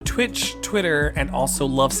Twitch, Twitter, and also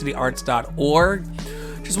lovecityarts.org.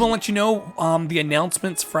 Just want to let you know the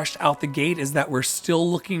announcements fresh out the gate is that we're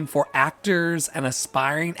still looking for actors and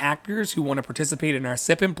aspiring actors who want to participate in our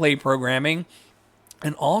Sip and Play programming.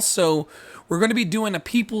 And also, we're going to be doing a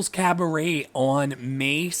People's Cabaret on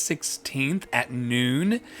May 16th at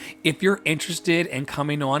noon. If you're interested in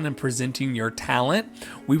coming on and presenting your talent,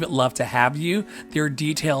 we would love to have you. There are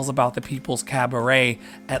details about the People's Cabaret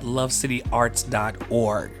at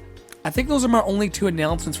lovecityarts.org. I think those are my only two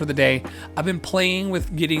announcements for the day. I've been playing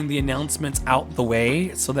with getting the announcements out the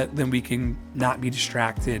way so that then we can not be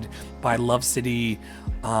distracted by Love City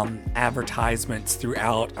advertisements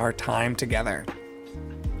throughout our time together.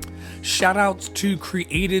 Shout outs to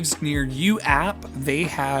Creatives Near You app. They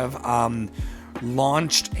have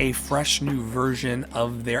launched a fresh new version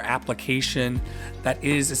of their application that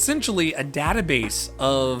is essentially a database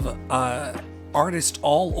of artists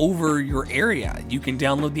all over your area. You can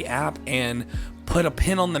download the app and put a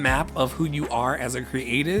pin on the map of who you are as a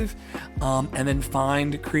creative, and then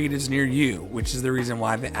find creatives near you, which is the reason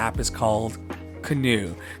why the app is called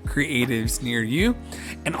Canoe, Creatives Near You.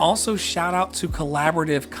 And also shout out to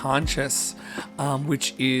Collaborative Conscious,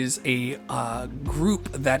 which is a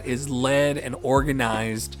group that is led and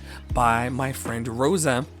organized by my friend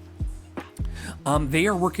Rosa. They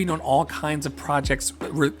are working on all kinds of projects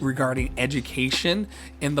regarding education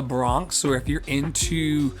in the Bronx. So if you're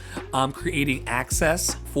into creating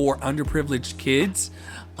access for underprivileged kids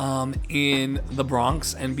in the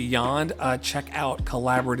Bronx and beyond, check out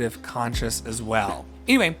Collaborative Conscious as well.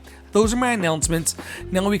 Anyway, those are my announcements.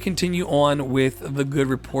 Now we continue on with the Good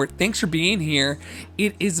Report. Thanks for being here.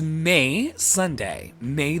 It is Sunday,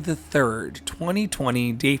 May the 3rd,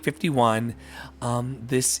 2020, day 51.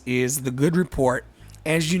 This is the Good Report.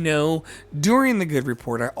 As you know, during the Good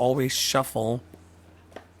Report, I always shuffle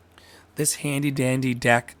this handy dandy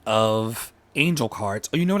deck of angel cards.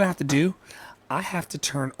 Oh, you know what I have to do? I have to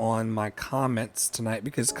turn on my comments tonight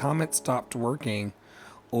because comments stopped working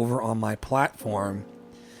over on my platform.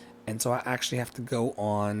 And so I actually have to go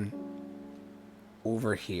on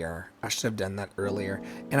over here. I should have done that earlier.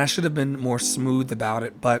 And I should have been more smooth about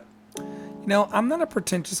it. But, you know, I'm not a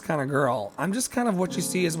pretentious kind of girl. I'm just kind of what you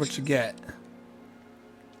see is what you get.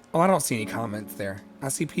 Oh, I don't see any comments there. I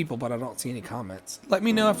see people, but I don't see any comments. Let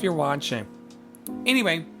me know if you're watching.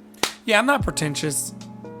 Anyway, yeah, I'm not pretentious.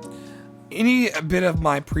 Any bit of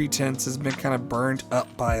my pretense has been kind of burned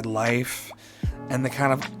up by life and the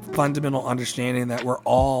kind of fundamental understanding that we're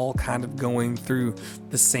all kind of going through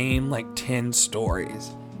the same like 10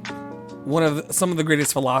 stories. Some of the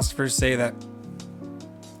greatest philosophers say that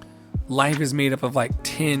life is made up of like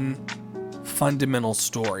 10 fundamental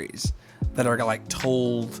stories that are like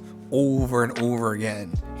told over and over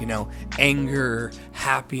again. You know, anger,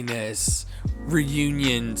 happiness,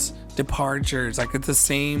 reunions, departures. Like it's the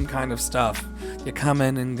same kind of stuff. You're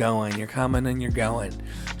coming and going. You're coming and you're going.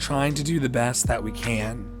 Trying to do the best that we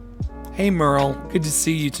can. Hey Merle, good to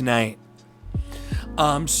see you tonight.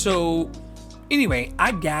 So anyway,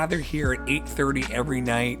 I gather here at 8:30 every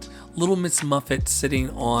night. Little Miss Muffet sitting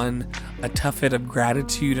on a tuffet of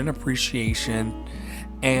gratitude and appreciation.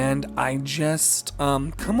 And I just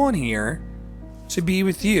come on here to be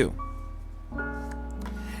with you.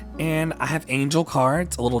 And I have angel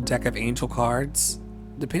cards, a little deck of angel cards.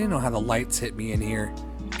 Depending on how the lights hit me in here.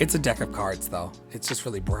 It's a deck of cards though. It's just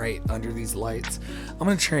really bright under these lights. I'm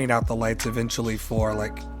going to trade out the lights eventually for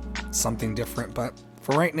like something different. But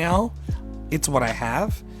for right now, it's what I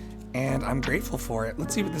have. And I'm grateful for it.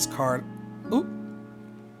 Let's see what this card... Ooh.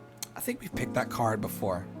 I think we've picked that card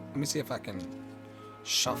before. Let me see if I can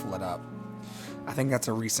shuffle it up. I think that's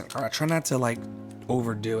a recent card. I try not to like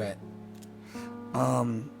overdo it.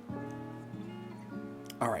 Alright.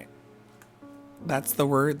 That's the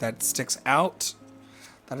word that sticks out.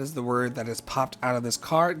 That is the word that has popped out of this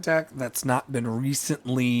card deck that's not been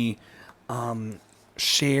recently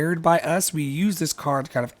shared by us. We use this card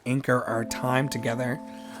to kind of anchor our time together.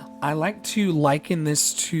 I like to liken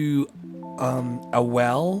this to a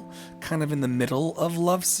well kind of in the middle of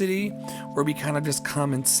Love City where we kind of just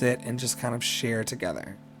come and sit and just kind of share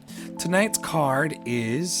together. Tonight's card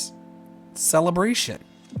is Celebration.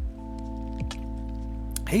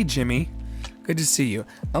 Hey Jimmy, good to see you.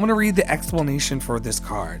 I'm going to read the explanation for this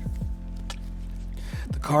card.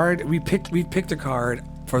 The card, we picked a card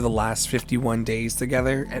for the last 51 days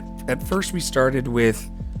together. At first we started with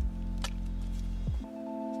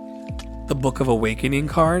the Book of Awakening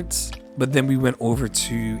cards, but then we went over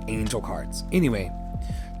to angel cards. Anyway,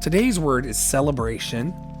 today's word is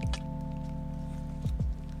celebration.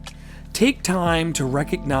 Take time to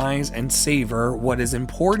recognize and savor what is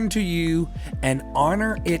important to you and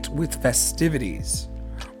honor it with festivities.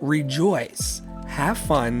 Rejoice, have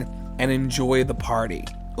fun, and enjoy the party.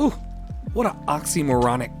 Ooh, what an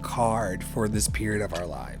oxymoronic card for this period of our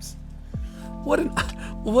lives. What an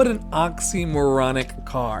oxymoronic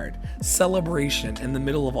card. Celebration in the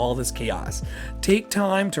middle of all this chaos. Take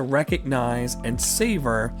time to recognize and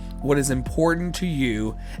savor what is important to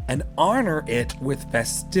you and honor it with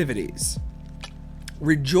festivities.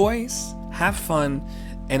 Rejoice, have fun,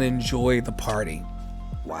 and enjoy the party.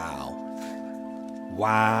 Wow,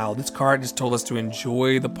 this card just told us to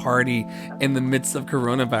enjoy the party in the midst of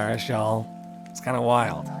coronavirus, y'all. It's kind of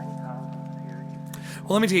wild.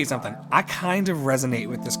 Well, let me tell you something. I kind of resonate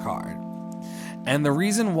with this card. And the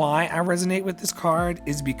reason why I resonate with this card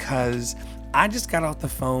is because I just got off the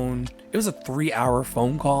phone. It was a 3-hour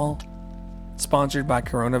phone call sponsored by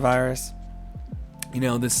coronavirus. We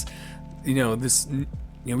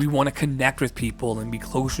want to connect with people and be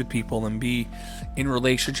close with people and be in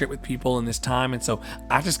relationship with people in this time. And so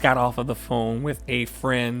I just got off of the phone with a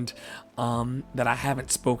friend that I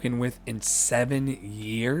haven't spoken with in 7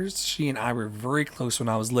 years. She and I were very close when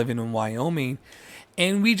I was living in Wyoming.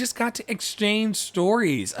 And we just got to exchange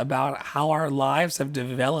stories about how our lives have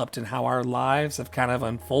developed and how our lives have kind of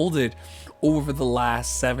unfolded over the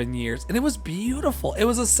last 7 years. And it was beautiful. It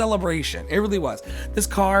was a celebration. It really was. This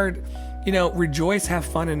card, rejoice, have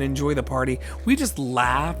fun, and enjoy the party. We just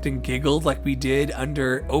laughed and giggled like we did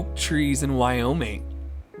under oak trees in Wyoming.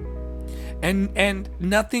 And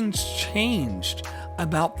nothing's changed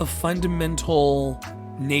about the fundamental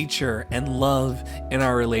nature and love in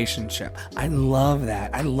our relationship. I love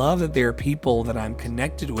that. I love that there are people that I'm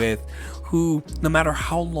connected with who, no matter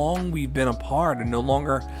how long we've been apart and no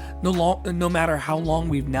matter how long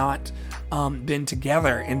we've not been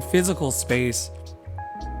together in physical space,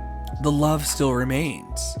 the love still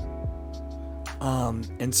remains.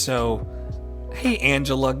 And so, hey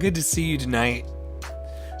Angela, good to see you tonight.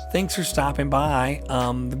 Thanks for stopping by.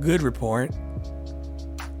 The Good Report.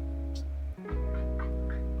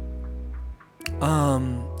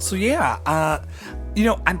 So yeah,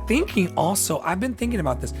 I'm thinking also, I've been thinking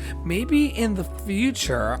about this. Maybe in the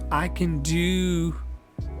future, can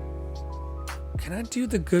I do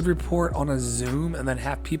the Good Report on a Zoom and then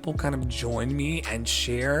have people kind of join me and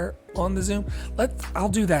share on the Zoom? I'll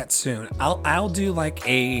do that soon. I'll do like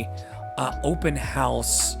a open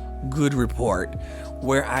house Good Report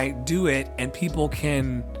where I do it and people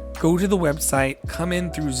can go to the website, come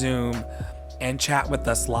in through Zoom, and chat with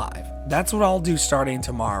us live. That's what I'll do starting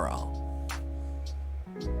tomorrow.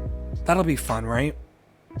 That'll be fun, right?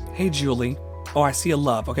 Hey, Julie. Oh, I see a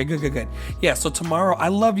love. Okay, good. Yeah, so tomorrow, I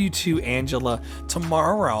love you too, Angela.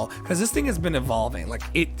 Tomorrow, because this thing has been evolving. Like,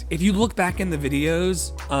 if you look back in the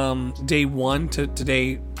videos, day 1 to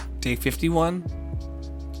today, day 51,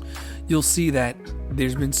 you'll see that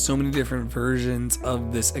there's been so many different versions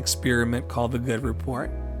of this experiment called the Good Report.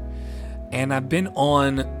 And I've been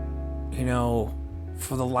on,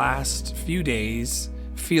 for the last few days,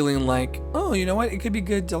 feeling like, oh, you know what? It could be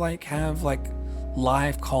good to have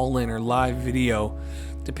live call in or live video,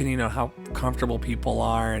 depending on how comfortable people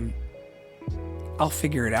are, and I'll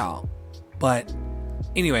figure it out. But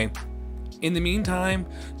anyway, in the meantime,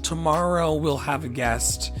 tomorrow we'll have a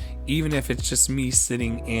guest, even if it's just me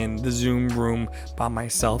sitting in the Zoom room by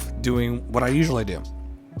myself doing what I usually do.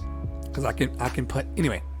 Because I can put,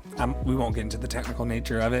 anyway, we won't get into the technical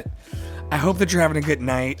nature of it. I hope that you're having a good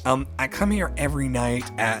night. I come here every night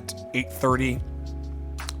at 8:30,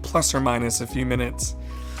 plus or minus a few minutes,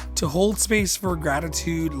 to hold space for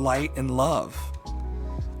gratitude, light, and love.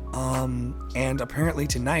 And apparently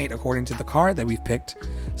tonight, according to the card that we've picked,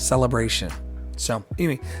 celebration. So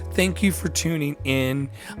anyway, thank you for tuning in.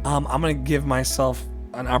 I'm going to give myself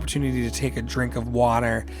an opportunity to take a drink of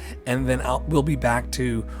water, and then we'll be back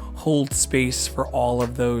to hold space for all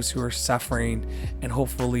of those who are suffering and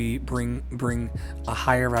hopefully bring a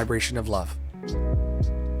higher vibration of love.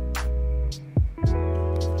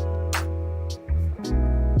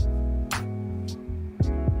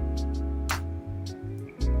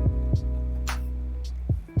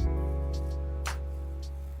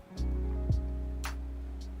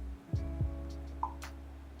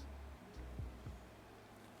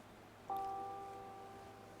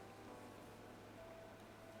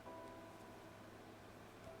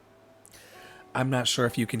 I'm not sure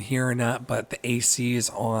if you can hear or not, but the AC is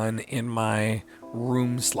on in my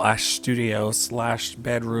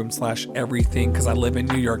room/studio/bedroom/everything, because I live in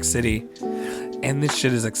New York City. and this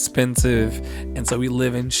shit is expensive, and so we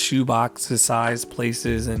live in shoeboxes size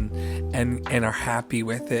places and are happy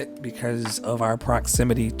with it because of our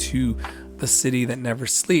proximity to the city that never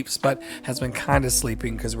sleeps, but has been kind of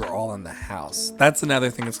sleeping because we're all in the house. That's another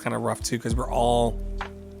thing that's kind of rough too, because we're all,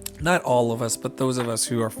 not all of us, but those of us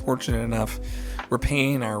who are fortunate enough, we're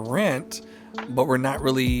paying our rent, but we're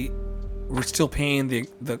still paying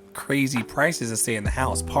the crazy prices to stay in the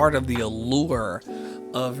house. Part of the allure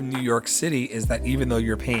of New York City is that even though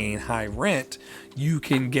you're paying high rent, you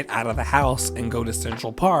can get out of the house and go to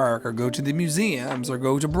Central Park or go to the museums or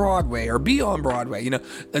go to Broadway or be on Broadway.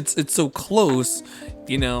 It's so close.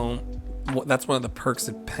 That's one of the perks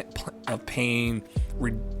of paying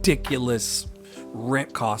ridiculous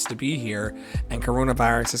rent costs to be here, and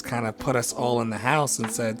coronavirus has kind of put us all in the house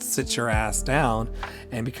and said, sit your ass down.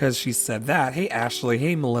 And because she said that, hey Ashley,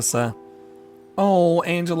 hey Melissa, oh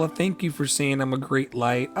Angela, thank you for saying I'm a great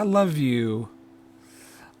light, I love you.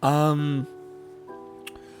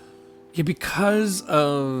 Because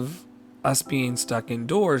of us being stuck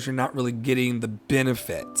indoors, you're not really getting the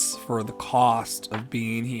benefits for the cost of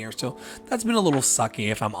being here, so that's been a little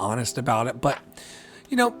sucky if I'm honest about it. But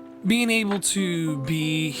being able to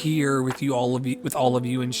be here with all of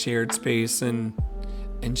you in shared space and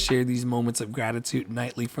share these moments of gratitude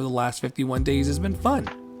nightly for the last 51 days has been fun.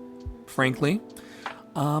 Frankly,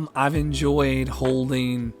 I've enjoyed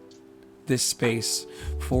holding this space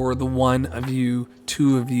for the one of you,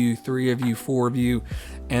 two of you, three of you, four of you,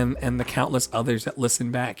 and the countless others that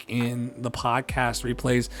listen back in the podcast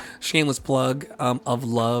replays. Shameless plug of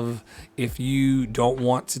love. If you don't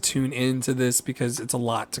want to tune into this because it's a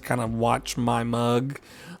lot to kind of watch my mug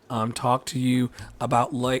talk to you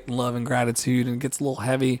about light, love, and gratitude, and it gets a little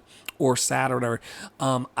heavy or sad or whatever,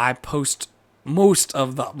 I post most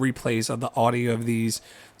of the replays of the audio of these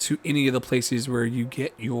to any of the places where you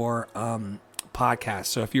get your podcast.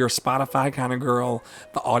 So if you're a Spotify kind of girl,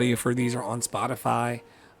 the audio for these are on Spotify.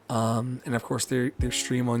 And of course they're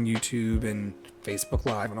stream on YouTube and Facebook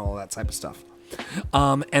Live and all that type of stuff.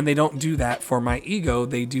 And they don't do that for my ego.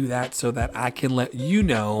 They do that so that I can let you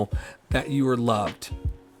know that you are loved.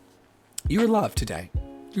 You are loved today.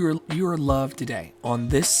 You are loved today. On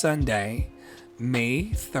this Sunday,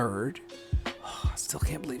 May 3rd. I still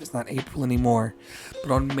can't believe it's not April anymore.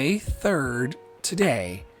 But on May 3rd,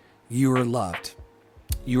 today, you are loved.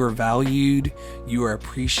 You are valued. You are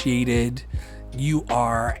appreciated. You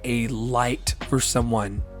are a light for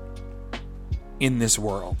someone in this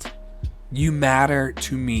world. You matter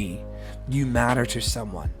to me. You matter to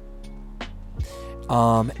someone.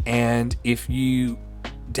 And if you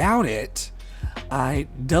doubt it, I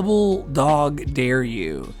double dog dare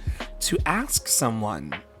you to ask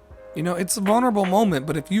someone. It's a vulnerable moment,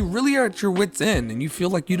 but if you really are at your wit's end and you feel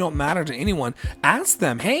like you don't matter to anyone, ask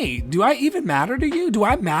them, hey, do I even matter to you? Do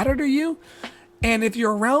I matter to you? And if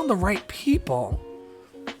you're around the right people,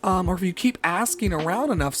 or if you keep asking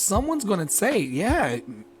around enough, someone's going to say, yeah,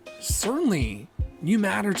 certainly you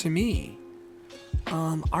matter to me.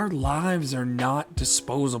 Our lives are not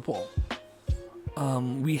disposable.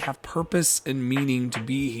 We have purpose and meaning to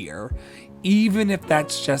be here, even if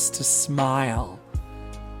that's just to smile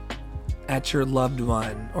at your loved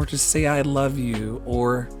one, or to say I love you,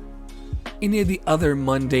 or any of the other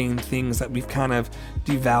mundane things that we've kind of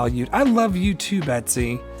devalued. I love you too,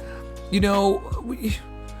 Betsy. We've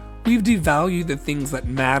devalued the things that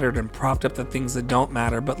mattered and propped up the things that don't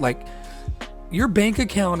matter, but your bank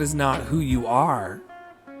account is not who you are,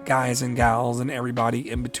 guys and gals and everybody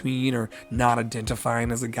in between, or not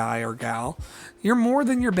identifying as a guy or gal. You're more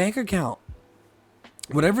than your bank account.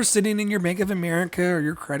 Whatever's sitting in your Bank of America or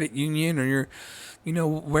your credit union or your,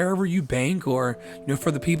 wherever you bank, or,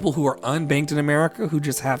 for the people who are unbanked in America who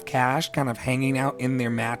just have cash kind of hanging out in their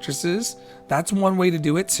mattresses, that's one way to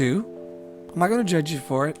do it too. I'm not going to judge you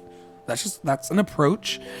for it. That's an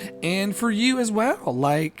approach. And for you as well,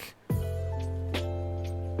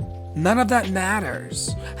 none of that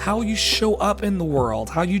matters. How you show up in the world,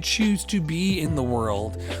 how you choose to be in the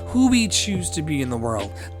world, who we choose to be in the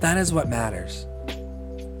world, that is what matters.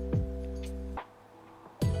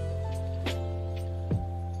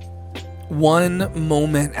 One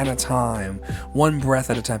moment at a time, one breath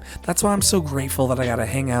at a time. That's why I'm so grateful that I got to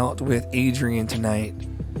hang out with Adrian tonight.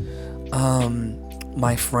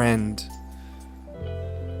 My friend,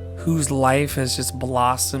 whose life has just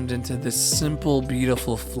blossomed into this simple,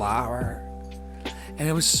 beautiful flower. And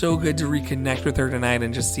it was so good to reconnect with her tonight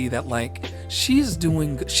and just see that she's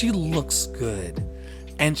doing good. She looks good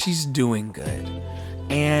and she's doing good.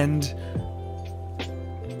 And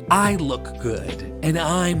I look good and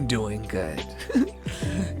I'm doing good.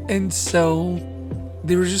 And so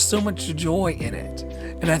there was just so much joy in it.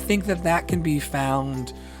 And I think that that can be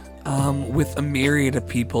found with a myriad of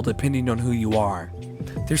people depending on who you are.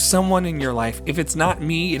 There's someone in your life. If it's not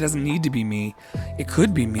me, it doesn't need to be me. It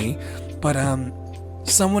could be me. But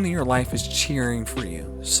someone in your life is cheering for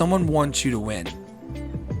you. Someone wants you to win.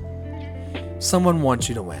 Someone wants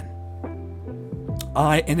you to win.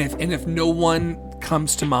 If no one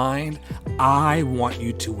comes to mind, I want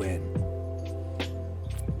you to win.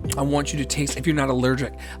 I want you to taste, if you're not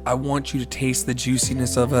allergic, I want you to taste the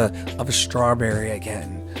juiciness of a strawberry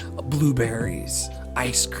again. Blueberries,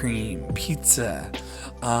 ice cream, pizza,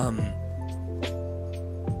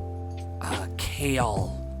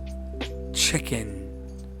 kale, chicken,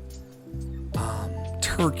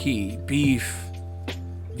 turkey, beef.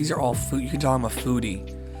 These are all food. You can tell I'm a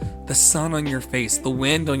foodie. The sun on your face, the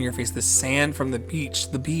wind on your face, the sand from the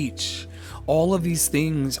beach. All of these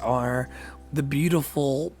things are the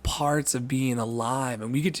beautiful parts of being alive,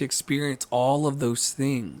 and we get to experience all of those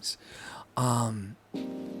things.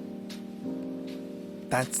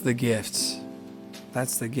 That's the gift.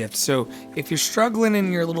 That's the gift. So if you're struggling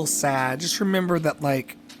and you're a little sad, just remember that,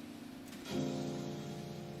 like,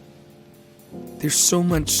 there's so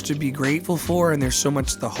much to be grateful for and there's so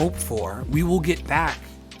much to hope for. We will get back.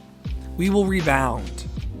 We will rebound.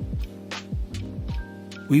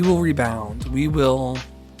 We will rebound. We will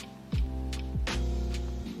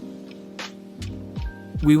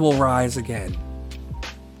rise again.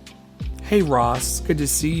 Hey Ross, good to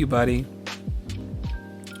see you, buddy.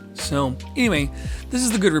 So anyway, this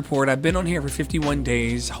is the Good Report. I've been on here for 51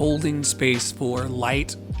 days, holding space for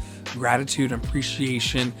light, gratitude, and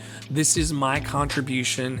appreciation. This is my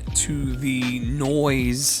contribution to the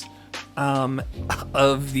noise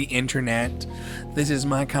of the internet. This is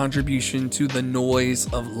my contribution to the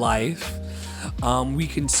noise of life. We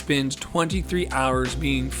can spend 23 hours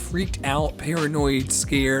being freaked out, paranoid,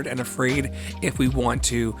 scared, and afraid if we want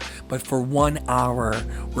to. But for 1 hour,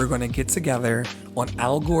 we're going to get together on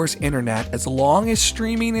Al Gore's internet, as long as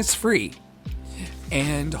streaming is free,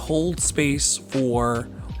 and hold space for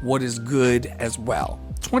what is good as well.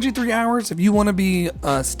 23 hours, if you want to be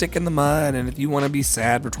a stick in the mud, and if you want to be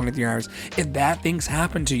sad for 23 hours, if bad things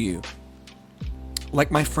happen to you,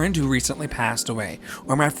 like my friend who recently passed away,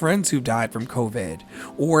 or my friends who died from COVID,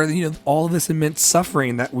 or, you know, all of this immense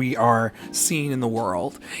suffering that we are seeing in the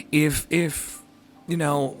world. If you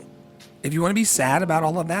know, if you want to be sad about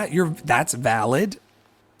all of that, that's valid.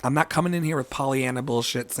 I'm not coming in here with Pollyanna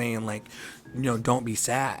bullshit saying, like, you know, don't be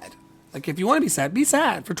sad. Like, if you want to be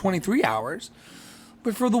sad for 23 hours.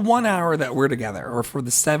 But for the 1 hour that we're together, or for the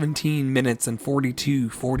 17 minutes and 42,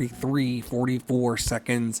 43, 44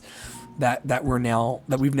 seconds that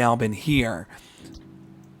we've now been here,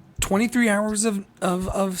 23 hours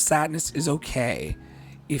of sadness is okay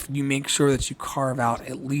if you make sure that you carve out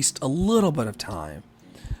at least a little bit of time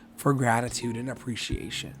for gratitude and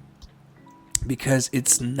appreciation, because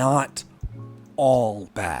it's not all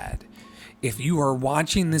bad. If you are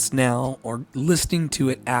watching this now or listening to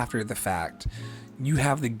it after the fact, you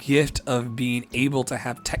have the gift of being able to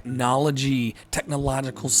have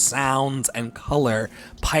technological sounds and color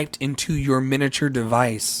piped into your miniature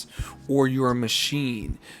device or your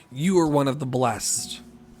machine. You are one of the blessed.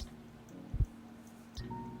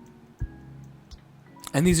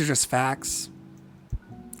 And these are just facts.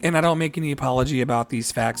 And I don't make any apology about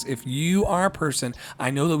these facts. If you are a person,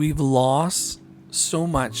 I know that we've lost so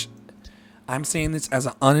much. I'm saying this as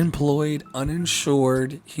an unemployed,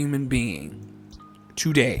 uninsured human being.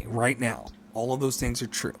 Today, right now, all of those things are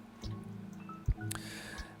true.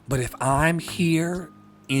 But if I'm here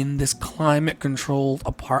in this climate-controlled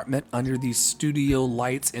apartment under these studio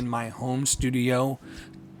lights in my home studio,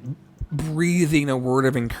 breathing a word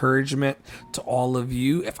of encouragement to all of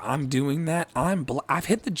you, if I'm doing that, I've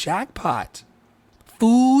hit the jackpot.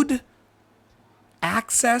 Food,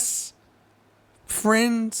 access,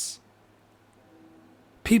 friends,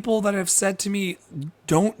 people that have said to me,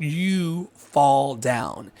 don't you fall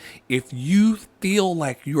down. If you feel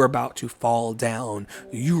like you're about to fall down,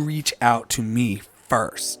 you reach out to me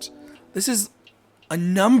first. This is a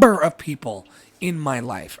number of people in my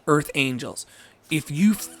life, earth angels. If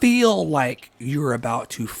you feel like you're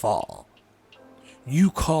about to fall,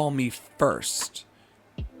 you call me first.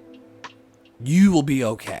 You will be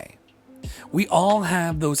okay. We all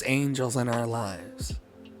have those angels in our lives.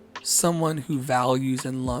 Someone who values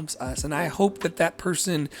and loves us. And I hope that that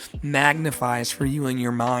person magnifies for you in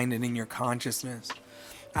your mind and in your consciousness.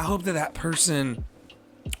 I hope that that person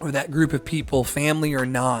or that group of people, family or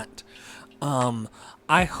not,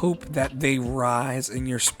 I hope that they rise in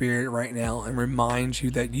your spirit right now and remind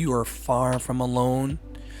you that you are far from alone.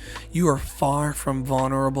 You are far from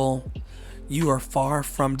vulnerable. You are far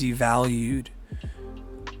from devalued.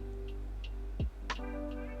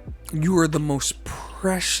 You are the most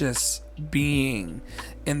precious being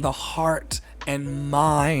in the heart and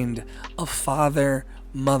mind of Father,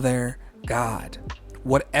 Mother, God.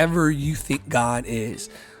 Whatever you think God is,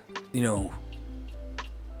 you know,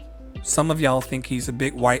 some of y'all think he's a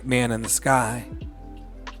big white man in the sky,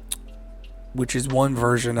 which is one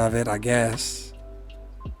version of it, I guess.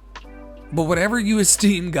 But whatever you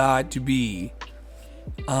esteem God to be,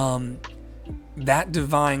 that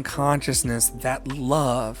divine consciousness, that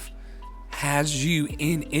love, has you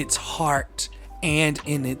in its heart and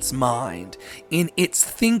in its mind, in its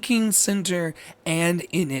thinking center and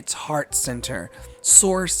in its heart center.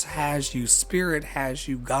 Source has you, Spirit has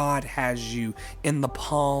you, God has you in the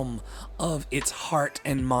palm of its heart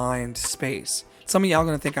and mind space. Some of y'all are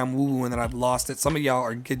going to think I'm woo-woo and that I've lost it. Some of y'all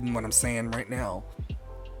are getting what I'm saying right now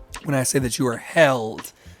when I say that you are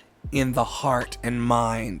held in the heart and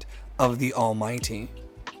mind of the Almighty.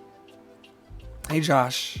 Hey,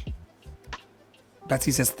 Josh.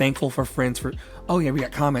 Betsy says, thankful for friends for... Oh, yeah, we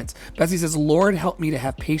got comments. Betsy says, Lord, help me to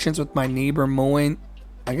have patience with my neighbor mowing...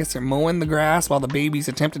 I guess they're mowing the grass while the baby's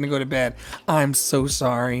attempting to go to bed. I'm so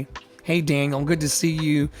sorry. Hey, Daniel, good to see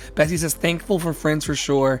you. Betsy says, thankful for friends for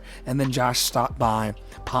sure. And then Josh stopped by,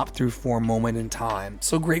 popped through for a moment in time.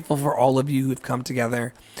 So grateful for all of you who've come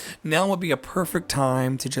together. Now would be a perfect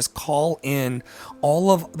time to just call in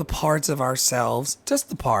all of the parts of ourselves, just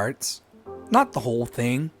the parts, not the whole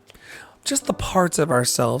thing, just the parts of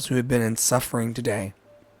ourselves who have been in suffering today.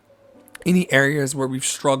 Any areas where we've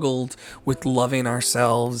struggled with loving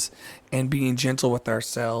ourselves and being gentle with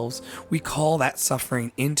ourselves, we call that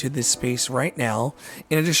suffering into this space right now,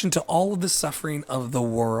 in addition to all of the suffering of the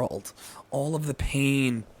world, all of the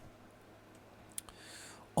pain,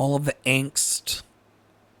 all of the angst,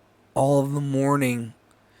 all of the mourning.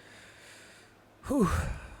 Whew.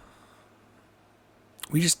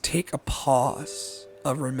 We just take a pause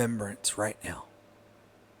of remembrance right now.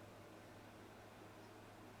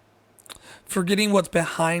 Forgetting what's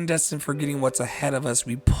behind us and forgetting what's ahead of us,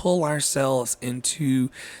 we pull ourselves into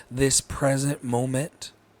this present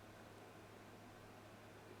moment.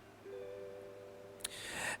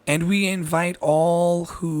 And we invite all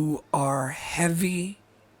who are heavy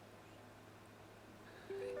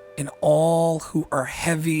and all who are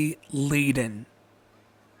heavy laden.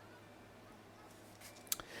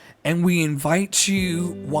 And we invite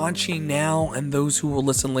you watching now and those who will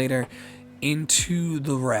listen later into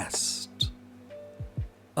the rest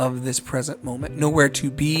of this present moment. Nowhere to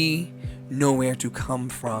be, nowhere to come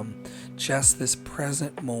from. Just this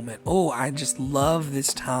present moment. Oh, I just love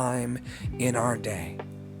this time in our day.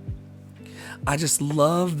 I just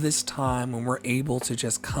love this time when we're able to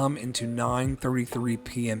just come into 9:33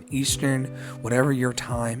 p.m. Eastern, whatever your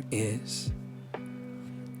time is,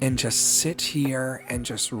 and just sit here and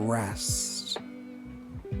just rest.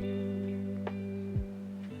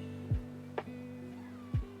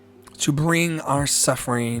 To bring our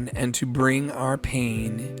suffering and to bring our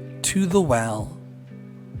pain to the well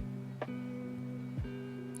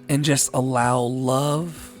and just allow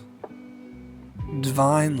love,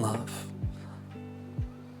 divine love,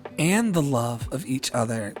 and the love of each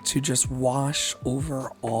other to just wash over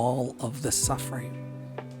all of the suffering.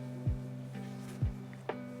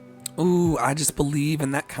 Ooh, I just believe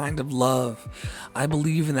in that kind of love. I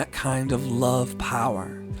believe in that kind of love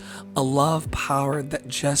power. A love power that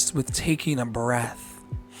just with taking a breath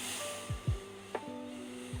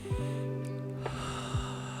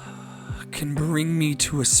can bring me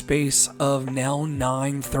to a space of now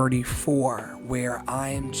 9:34 where I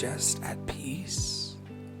am just at peace.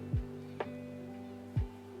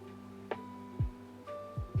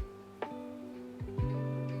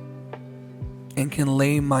 And can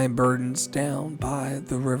lay my burdens down by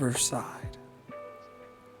the riverside.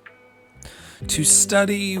 To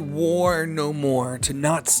study war no more, to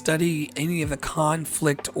not study any of the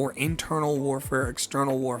conflict or internal warfare,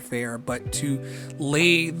 external warfare, but to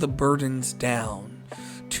lay the burdens down.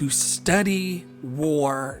 To study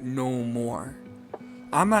war no more.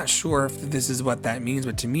 I'm not sure if this is what that means,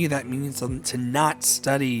 but to me that means to not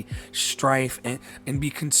study strife and be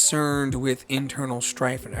concerned with internal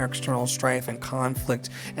strife and external strife and conflict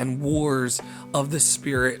and wars of the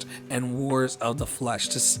spirit and wars of the flesh.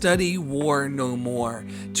 To study war no more,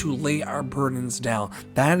 to lay our burdens down.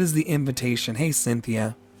 That is the invitation. Hey,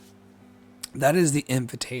 Cynthia. That is the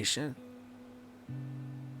invitation.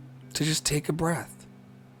 To just take a breath.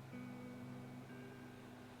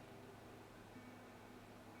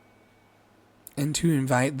 And to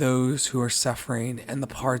invite those who are suffering and the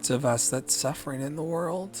parts of us that's suffering in the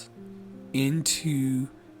world into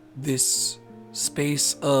this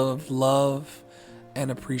space of love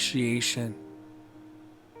and appreciation.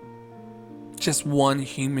 Just one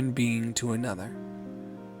human being to another.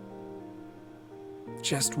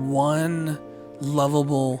 Just one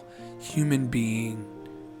lovable human being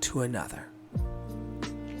to another.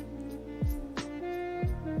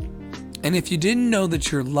 And if you didn't know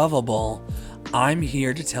that you're lovable, I'm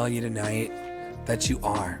here to tell you tonight that you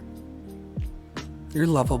are. You're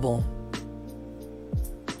lovable.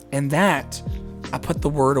 And that, I put the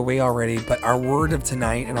word away already, but our word of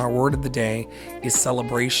tonight and our word of the day is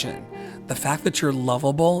celebration. The fact that you're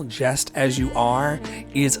lovable just as you are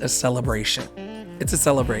is a celebration. It's a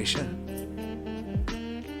celebration.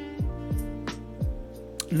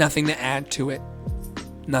 Nothing to add to it.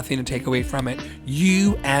 Nothing to take away from it.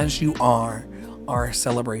 You as you are a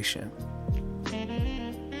celebration.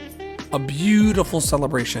 A beautiful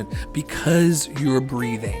celebration because you're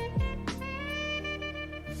breathing.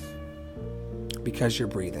 Because you're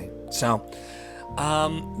breathing. So,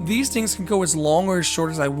 these things can go as long or as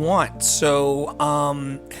short as I want. So,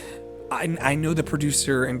 I know the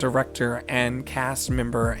producer and director and cast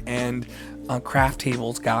member and craft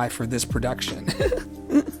tables guy for this production.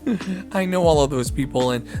 I know all of those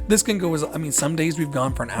people, and this can go as, some days we've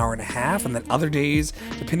gone for an hour and a half, and then other days,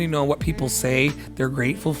 depending on what people say they're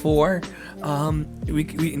grateful for, we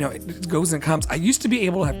it goes and comes. I used to be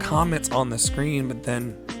able to have comments on the screen, but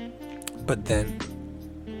then.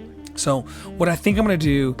 So what I think I'm going to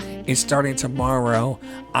do is, starting tomorrow,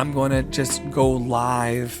 I'm going to just go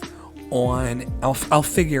live on, I'll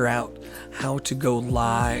figure out how to go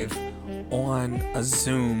live on a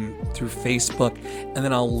Zoom through Facebook, and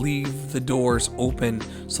then I'll leave the doors open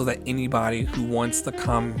so that anybody who wants to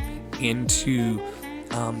come into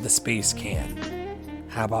the space can.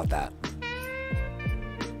 How about that?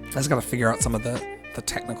 I just got to figure out some of the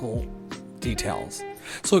technical details.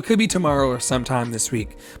 So it could be tomorrow or sometime this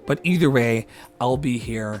week, but either way, I'll be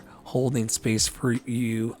here holding space for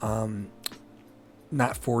you.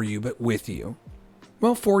 Not for you, but with you.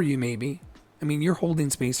 Well, for you maybe. You're holding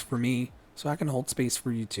space for me, so I can hold space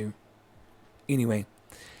for you too. Anyway,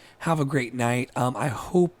 have a great night. I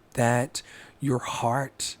hope that your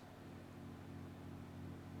heart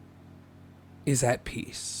is at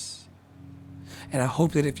peace. And I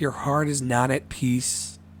hope that if your heart is not at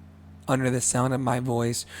peace, under the sound of my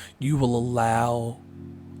voice, you will allow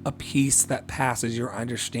a peace that passes your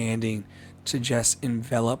understanding to just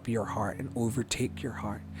envelop your heart and overtake your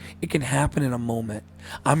heart. It can happen in a moment.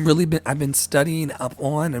 I've been studying up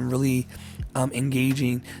on and really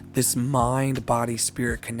engaging this mind, body,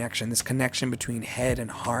 spirit connection, this connection between head and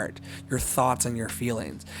heart, your thoughts and your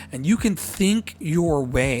feelings. And you can think your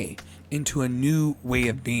way into a new way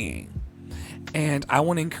of being. And I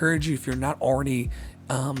want to encourage you, if you're not already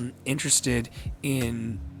interested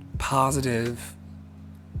in positive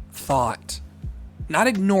thought, not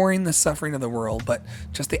ignoring the suffering of the world, but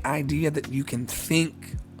just the idea that you can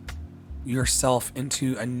think yourself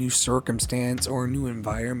into a new circumstance or a new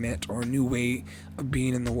environment or a new way of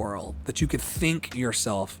being in the world, that you could think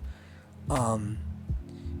yourself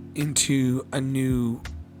into a new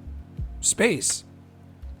space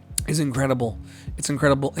is incredible. It's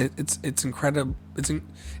incredible. It's incredible. It's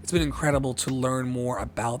been incredible to learn more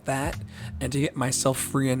about that and to get myself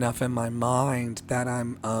free enough in my mind that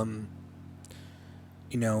I'm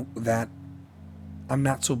that I'm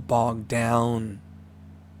not so bogged down.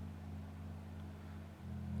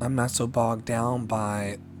 I'm not so bogged down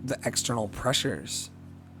by the external pressures.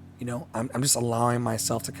 I'm just allowing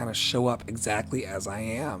myself to kind of show up exactly as I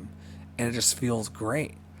am, and it just feels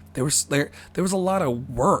great. There was a lot of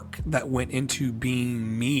work that went into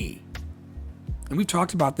being me. And we've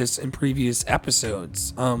talked about this in previous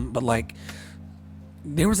episodes, but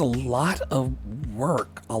there was a lot of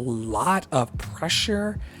work, a lot of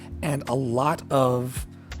pressure, and a lot of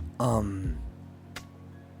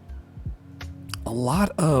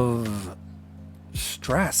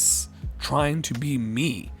stress trying to be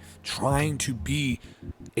me, trying to be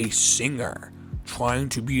a singer, trying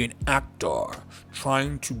to be an actor,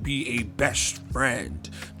 trying to be a best friend,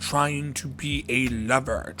 trying to be a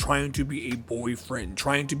lover, trying to be a boyfriend,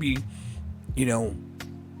 trying to be,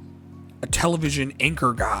 a television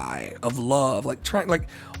anchor guy of love.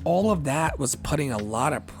 All of that was putting a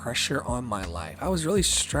lot of pressure on my life. I was really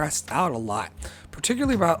stressed out a lot,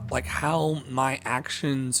 particularly about how my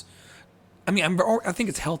actions. I think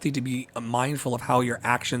it's healthy to be mindful of how your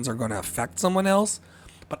actions are going to affect someone else.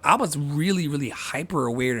 But I was really, really hyper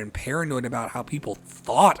aware and paranoid about how people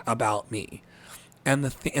thought about me. and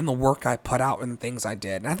the work I put out and the things I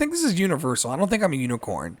did. And I think this is universal. I don't think I'm a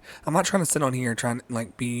unicorn. I'm not trying to sit on here trying to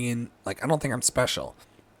like be in like I don't think I'm special.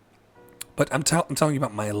 But I'm telling you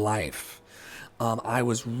about my life. I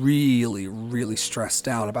was really, really stressed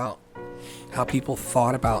out about how people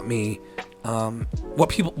thought about me, what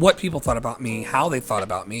people thought about me, how they thought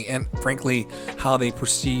about me, and frankly, how they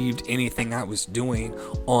perceived anything I was doing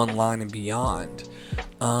online and beyond.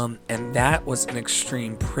 And that was an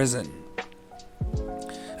extreme prison.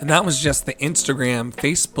 And that was just the Instagram,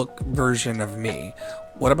 Facebook version of me.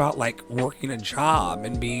 What about like working a job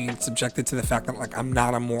and being subjected to the fact that like I'm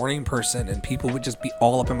not a morning person and people would just be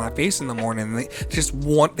all up in my face in the morning and they just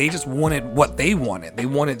wanted what they wanted. They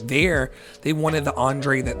wanted the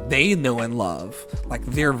Andre that they know and love, like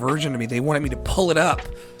their version of me. They wanted me to pull it up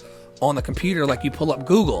on the computer like you pull up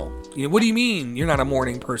Google. You know, what do you mean you're not a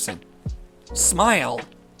morning person? Smile.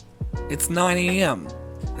 It's 9 a.m.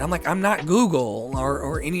 And I'm like, I'm not Google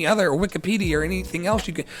or any other, or Wikipedia or anything else.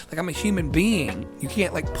 You can, like, I'm a human being. You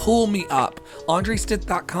can't like pull me up.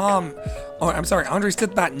 AndreStith.com, or I'm sorry,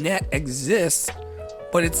 AndreStith.net exists,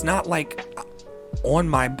 but it's not like on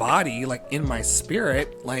my body, like in my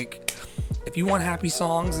spirit. Like, if you want happy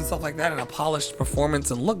songs and stuff like that and a polished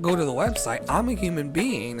performance and look, go to the website. I'm a human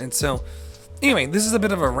being. And so, anyway, this is a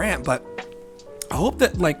bit of a rant, but I hope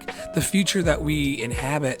that like the future that we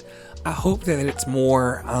inhabit, I hope that it's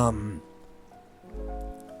more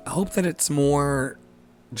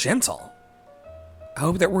gentle. I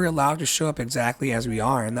hope that we're allowed to show up exactly as we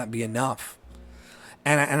are and that be enough.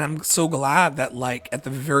 And I'm so glad that like at the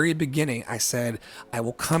very beginning I said I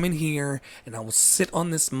will come in here and I will sit on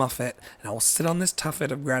this muffet and I will sit on this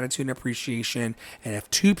tuffet of gratitude and appreciation. And if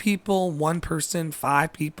 2 people, 1 person,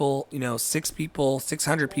 5 people, 6 people,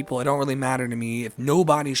 600 people, it don't really matter to me. If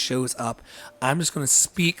nobody shows up, I'm just going to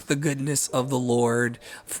speak the goodness of the Lord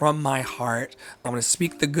from my heart. I'm going to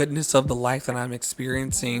speak the goodness of the life that I'm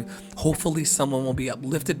experiencing. Hopefully someone will be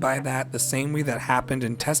uplifted by that the same way that happened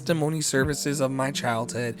in testimony services of my childhood.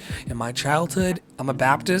 In my childhood, I'm a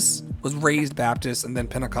Baptist, was raised Baptist, and then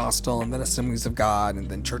Pentecostal, and then Assemblies of God, and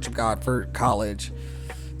then Church of God for college.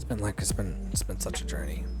 It's been such a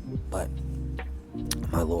journey, but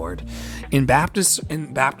my Lord, in Baptist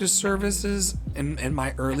services in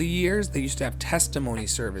my early years, they used to have testimony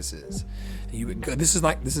services. You would go. This is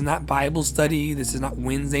not Bible study. This is not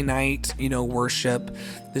Wednesday night, worship.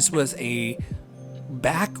 This was a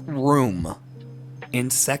back room in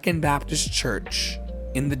Second Baptist Church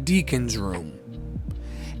in the deacon's room.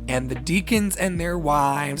 And the deacons and their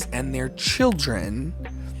wives and their children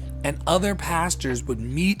and other pastors would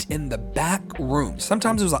meet in the back room.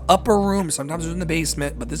 Sometimes it was an upper room, sometimes it was in the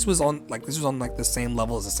basement, but this was on the same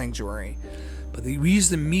level as a sanctuary. But we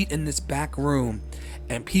used to meet in this back room,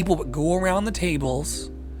 and people would go around the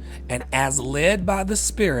tables, and as led by the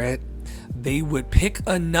Spirit, they would pick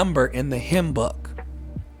a number in the hymn book.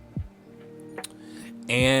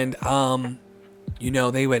 And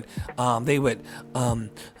they would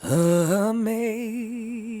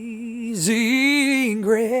Amazing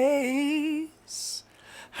Grace,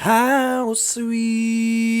 how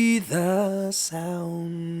sweet the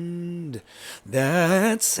sound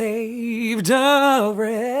that saved a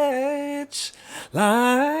wretch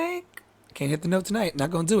like. Can't hit the note tonight,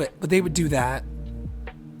 not gonna do it, but they would do that.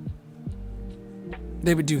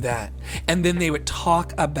 And then they would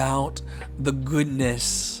talk about the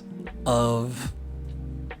goodness of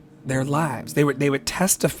their lives. They would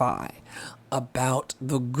testify about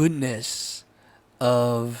the goodness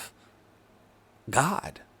of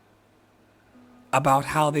God, about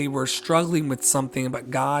how they were struggling with something, but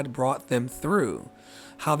God brought them through,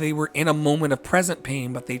 how they were in a moment of present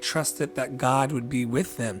pain, but they trusted that God would be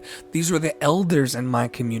with them. These were the elders in my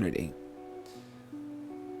community.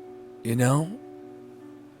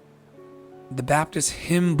 The Baptist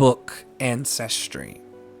hymn book ancestry,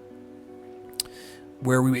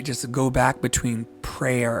 where we would just go back between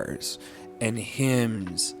prayers and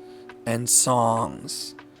hymns and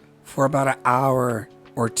songs for about an hour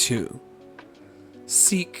or 2.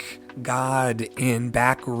 Seek God in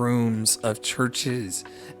back rooms of churches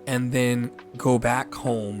and then go back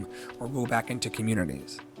home or go back into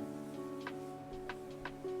communities.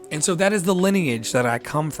 And so that is the lineage that I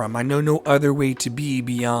come from. I know no other way to be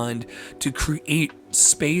beyond to create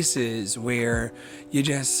spaces where you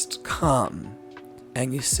just come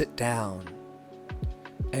and you sit down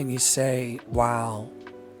and you say, wow,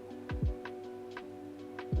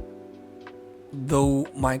 though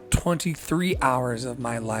my 23 hours of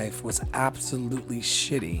my life was absolutely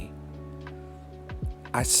shitty,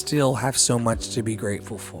 I still have so much to be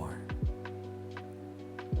grateful for.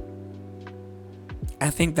 I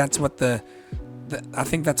think that's what the I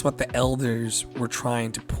think that's what the elders were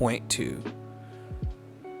trying to point to.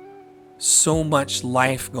 So much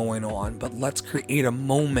life going on, but let's create a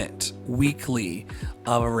moment weekly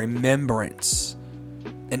of a remembrance,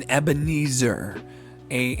 an Ebenezer,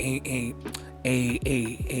 a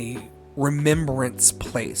remembrance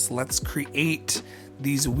place. Let's create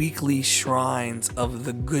these weekly shrines of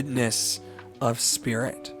the goodness of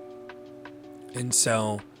spirit. And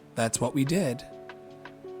so that's what we did.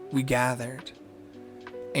 We gathered.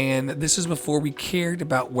 And this is before we cared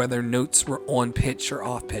about whether notes were on pitch or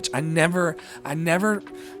off pitch. I never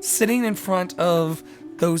sitting in front of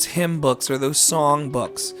those hymn books or those song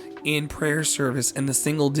books in prayer service in the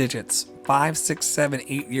single digits, 5, 6, 7,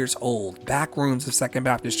 8 years old, back rooms of Second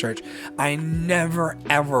Baptist Church. I never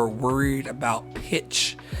ever worried about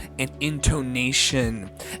pitch and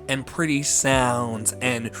intonation and pretty sounds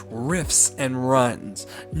and riffs and runs.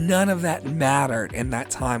 None of that mattered in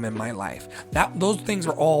that time in my life. Those things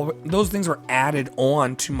were added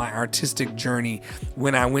on to my artistic journey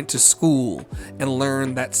when I went to school and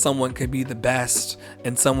learned that someone could be the best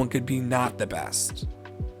and someone could be not the best.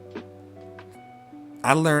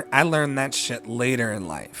 I learned that shit later in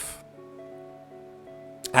life.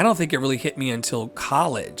 I don't think it really hit me until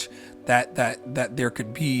college that there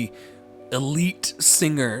could be elite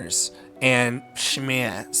singers and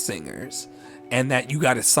schmeh singers, and that you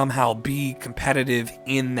got to somehow be competitive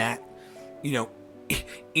in that,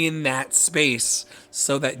 in that space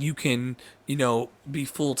so that you can, be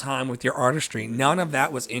full time with your artistry. None of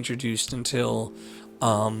that was introduced until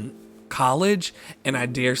college, and I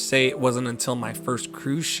dare say it wasn't until my first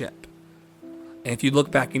cruise ship. And if you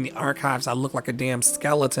look back in the archives, I look like a damn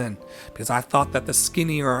skeleton because I thought that the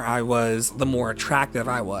skinnier I was, the more attractive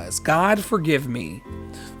I was. God forgive me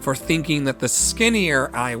for thinking that the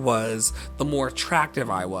skinnier I was, the more attractive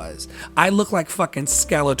I was. I look like fucking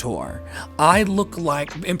Skeletor. I look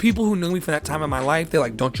like, and people who knew me from that time in my life, they're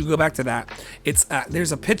like, don't you go back to that. It's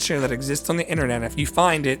there's a picture that exists on the internet. If you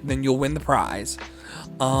find it, then you'll win the prize.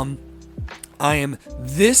 I am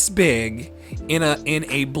this big in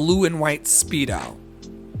a blue and white Speedo,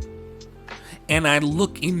 and I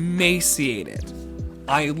look emaciated.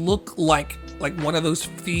 I look like one of those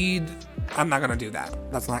feed. I'm not gonna do that.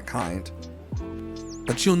 That's not kind.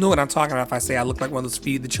 But you'll know what I'm talking about if I say I look like one of those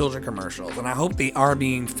feed the children commercials, and I hope they are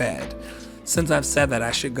being fed. Since I've said that,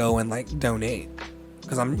 I should go and donate,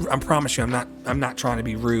 because I promise you, I'm not trying to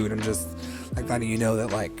be rude. I'm just letting you know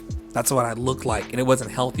that that's what I look like, and it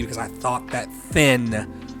wasn't healthy because I thought that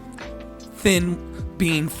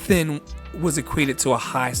being thin was equated to a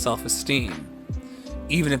high self-esteem,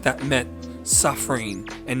 even if that meant suffering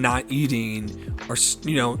and not eating, or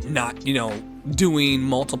not doing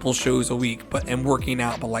multiple shows a week, and working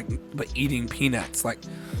out, but eating peanuts,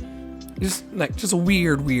 just a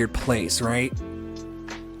weird place, right?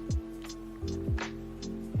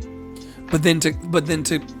 But then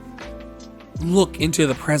to look into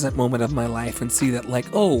the present moment of my life and see that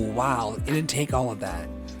oh wow, it didn't take all of that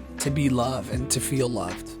to be loved and to feel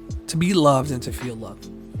loved, to be loved and to feel loved.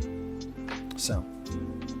 So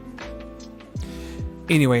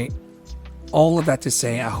anyway, all of that to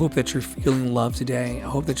say, I hope that you're feeling love today. I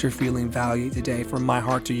hope that you're feeling value today, from my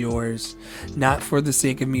heart to yours, not for the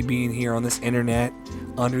sake of me being here on this internet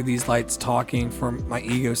under these lights talking for my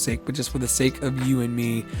ego's sake, but just for the sake of you and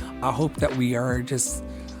me. I hope that we are just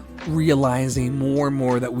realizing more and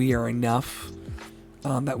more that we are enough,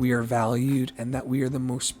 that we are valued, and that we are the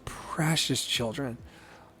most precious children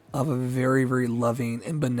of a very, very loving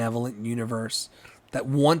and benevolent universe that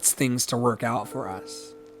wants things to work out for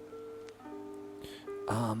us.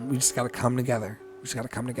 We just got to come together.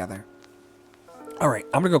 All right,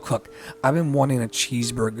 I'm going to go cook. I've been wanting a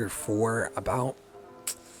cheeseburger for about,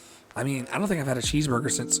 I don't think I've had a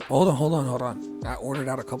cheeseburger since, hold on. I ordered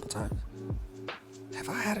out a couple times. Have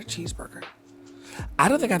I had a cheeseburger? I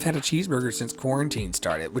don't think I've had a cheeseburger since quarantine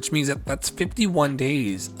started, which means that's 51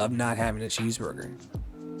 days of not having a cheeseburger.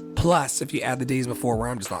 Plus, if you add the days before where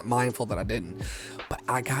I'm just not mindful that I didn't. But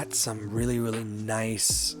I got some really, really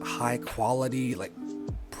nice, high quality,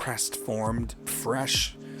 pressed formed,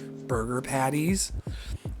 fresh burger patties.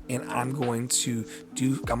 And I'm going to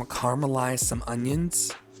caramelize some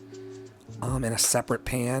onions in a separate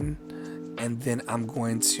pan. And then I'm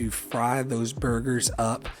going to fry those burgers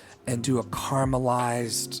up and do a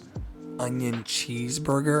caramelized onion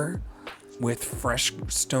cheeseburger with fresh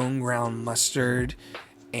stone ground mustard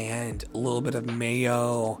and a little bit of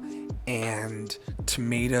mayo and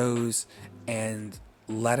tomatoes and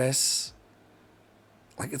lettuce.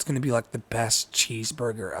 It's going to be the best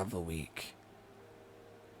cheeseburger of the week.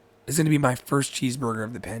 It's going to be my first cheeseburger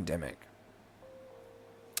of the pandemic.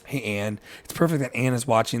 Hey, Anne. It's perfect that Anne is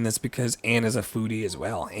watching this because Anne is a foodie as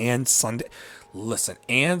well. Anne Sunday. Listen,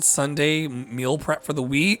 Anne Sunday meal prep for the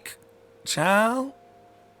week. Child.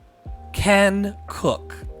 Can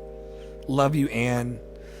cook. Love you, Anne.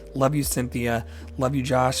 Love you, Cynthia. Love you,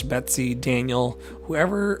 Josh, Betsy, Daniel,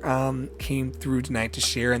 whoever came through tonight to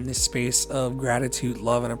share in this space of gratitude,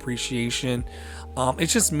 love, and appreciation.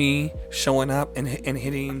 It's just me showing up and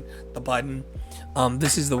hitting the button.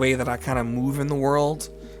 This is the way that I kind of move in the world.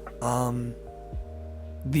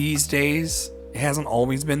 These days, it hasn't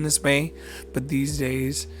always been this way, but these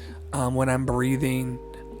days, when I'm breathing,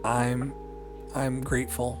 I'm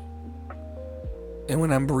grateful. And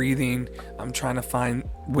when I'm breathing, I'm trying to find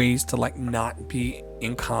ways to like not be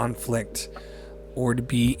in conflict or to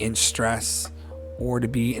be in stress or to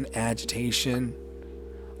be in agitation.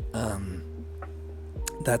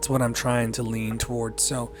 That's what I'm trying to lean towards.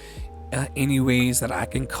 So any ways that I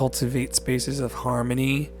can cultivate spaces of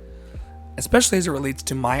harmony, especially as it relates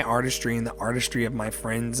to my artistry and the artistry of my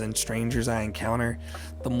friends and strangers I encounter,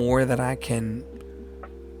 the more that I can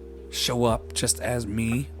show up just as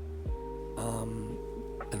me,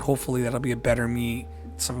 and hopefully that'll be a better me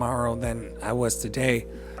tomorrow than I was today,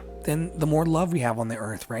 then the more love we have on the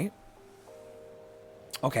earth, right?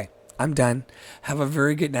 Okay, I'm done. Have a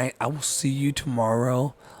very good night. I will see you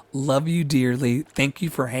tomorrow. Love you dearly. Thank you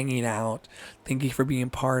for hanging out. Thank you for being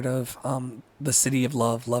part of the City of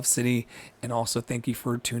Love, Love City. And also thank you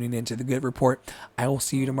for tuning into The Good Report. I will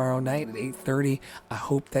see you tomorrow night at 8:30. I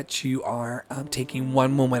hope that you are taking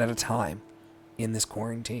one moment at a time in this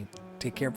quarantine. Take care.